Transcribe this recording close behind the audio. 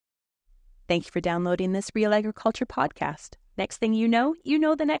Thank you for downloading this Real Agriculture podcast. Next thing you know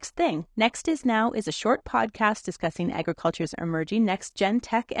the next thing. Next is Now is a short podcast discussing agriculture's emerging next-gen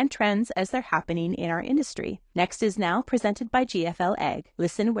tech and trends as they're happening in our industry. Next is Now, presented by GFL Ag.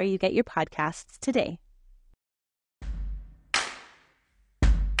 Listen where you get your podcasts today.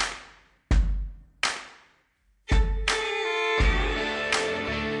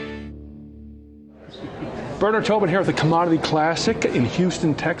 Bernard Tobin here at the Commodity Classic in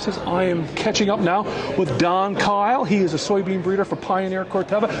Houston, Texas. I am catching up now with Don Kyle. He is a soybean breeder for Pioneer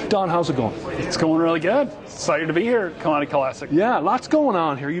Corteva. Don, how's it going? It's going really good. Excited to be here at Commodity Classic. Yeah, lots going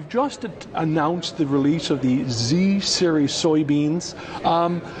on here. You've just announced the release of the Z Series soybeans.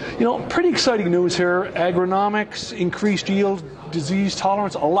 Pretty exciting news here. Agronomics, increased yield, disease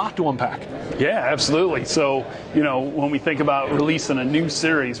tolerance, a lot to unpack. Yeah, absolutely. So, when we think about releasing a new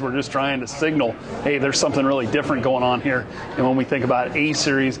series, we're just trying to signal, hey, there's something really different going on here. And when we think about A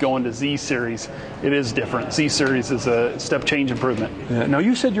series going to Z series, it is different. Z series is a step change improvement. Yeah. Now,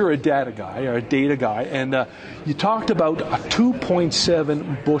 you said you're a data guy, and you talked about a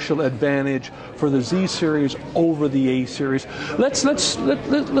 2.7 bushel advantage for the Z series over the A series. Let's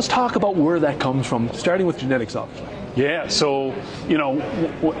talk about where that comes from, starting with genetics, obviously. Yeah, so,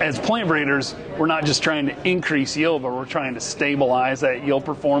 as plant breeders, we're not just trying to increase yield, but we're trying to stabilize that yield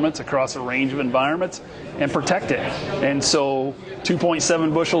performance across a range of environments and protect it. And so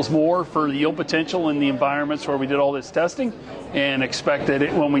 2.7 bushels more for the yield potential in the environments where we did all this testing, and expect that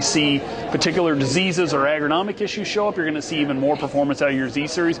when we see particular diseases or agronomic issues show up, you're going to see even more performance out of your Z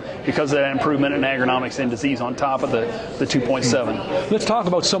series because of that improvement in agronomics and disease on top of the 2.7. Let's talk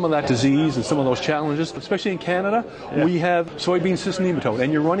about some of that disease and some of those challenges, especially in Canada. Yeah. We have soybean cyst nematode,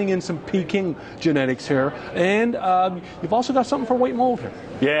 and you're running in some Peking genetics here, and you've also got something for white mold here.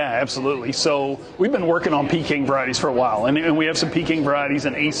 Yeah, absolutely. So we've been working on Peking varieties for a while, and we have some Peking varieties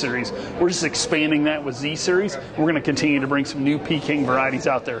in A series. We're just expanding that with Z series. We're going to continue to bring some new Peking varieties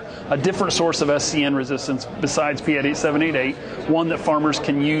out there. A different source of SCN resistance besides P788, one that farmers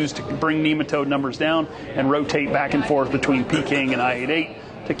can use to bring nematode numbers down and rotate back and forth between Peking and I88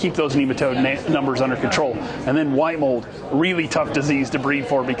 to keep those nematode numbers under control. And then white mold, really tough disease to breed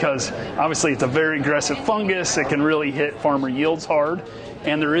for because obviously it's a very aggressive fungus. It can really hit farmer yields hard,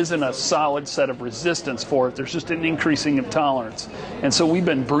 and there isn't a solid set of resistance for it. There's just an increasing of tolerance. And so we've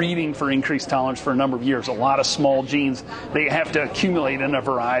been breeding for increased tolerance for a number of years. A lot of small genes, they have to accumulate in a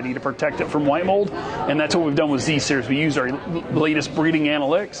variety to protect it from white mold, and that's what we've done with Z series. We use our latest breeding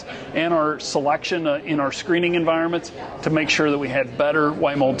analytics and our selection in our screening environments to make sure that we had better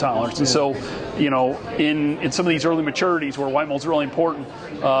white mold tolerance. And so, in some of these early maturities where white mold's really important,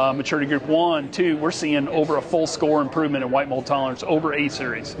 maturity group 1, 2, we're seeing over a full score improvement in white mold tolerance over A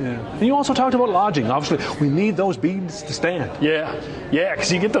series. Yeah. And you also talked about lodging. Obviously, we need those beans to stand. Yeah,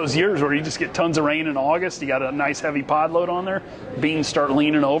 because you get those years where you just get tons of rain in August, you got a nice heavy pod load on there, beans start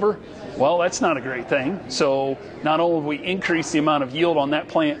leaning over. Well, that's not a great thing. So not only have we increased the amount of yield on that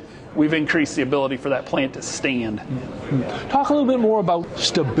plant, we've increased the ability for that plant to stand. Mm-hmm. Talk a little bit more about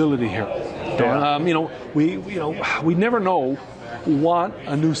stability here. Yeah. We never know what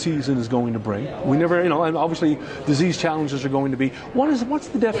a new season is going to bring. We never, and obviously disease challenges are going to be. What's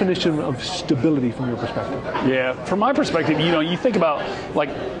the definition of stability from your perspective? Yeah, from my perspective, you think about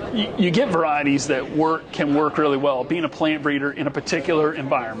you get varieties that can work really well being a plant breeder in a particular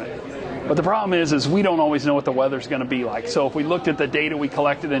environment. But the problem is we don't always know what the weather's going to be like. So if we looked at the data we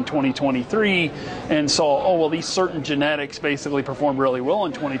collected in 2023 and saw, these certain genetics basically performed really well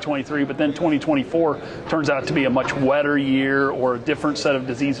in 2023, but then 2024 turns out to be a much wetter year or a different set of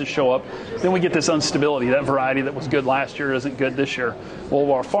diseases show up, then we get this instability. That variety that was good last year isn't good this year. Well,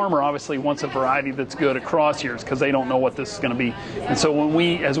 our farmer obviously wants a variety that's good across years because they don't know what this is going to be. And so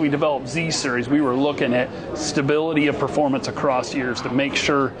as we developed Z series, we were looking at stability of performance across years to make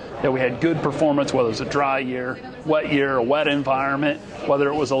sure that we had good performance, whether it's a dry year, a wet environment, whether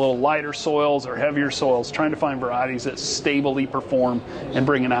it was a little lighter soils or heavier soils, trying to find varieties that stably perform and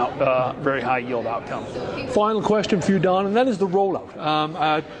bringing out very high yield outcome. Final question for you, Don, and that is the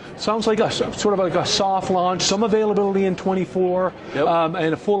rollout. Sounds like sort of like a soft launch, some availability in 24, yep.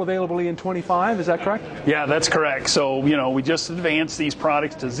 And a full availability in 25. Is that correct? Yeah, that's correct. So, we just advanced these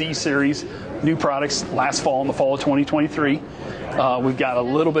products to Z series, new products last fall in the fall of 2023. We've got a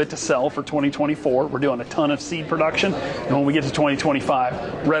little bit to sell for 2024. We're doing a ton of seed production, and when we get to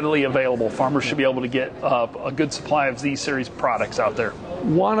 2025, readily available. Farmers should be able to get a good supply of Z series products out there.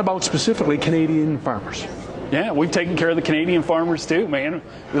 What about specifically Canadian farmers? Yeah, we've taken care of the Canadian farmers too, man.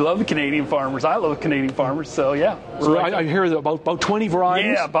 We love the Canadian farmers. I love the Canadian farmers, so yeah. So I hear about 20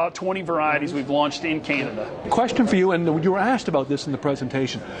 varieties? Yeah, about 20 varieties we've launched in Canada. Question for you, and you were asked about this in the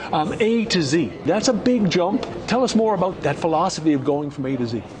presentation. A to Z, that's a big jump. Tell us more about that philosophy of going from A to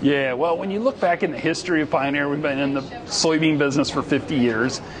Z. Yeah, well, when you look back in the history of Pioneer, we've been in the soybean business for 50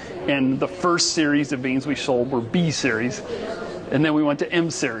 years, and the first series of beans we sold were B series. And then we went to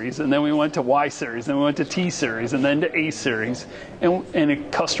M series, and then we went to Y series, and we went to T series, and then to A series. And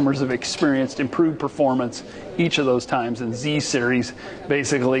customers have experienced improved performance each of those times. And Z series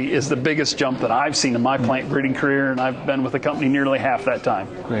basically is the biggest jump that I've seen in my plant breeding career, and I've been with the company nearly half that time.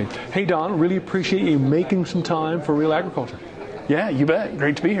 Great. Hey, Don, really appreciate you making some time for Real Agriculture. Yeah, you bet.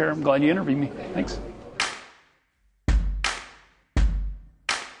 Great to be here. I'm glad you interviewed me. Thanks.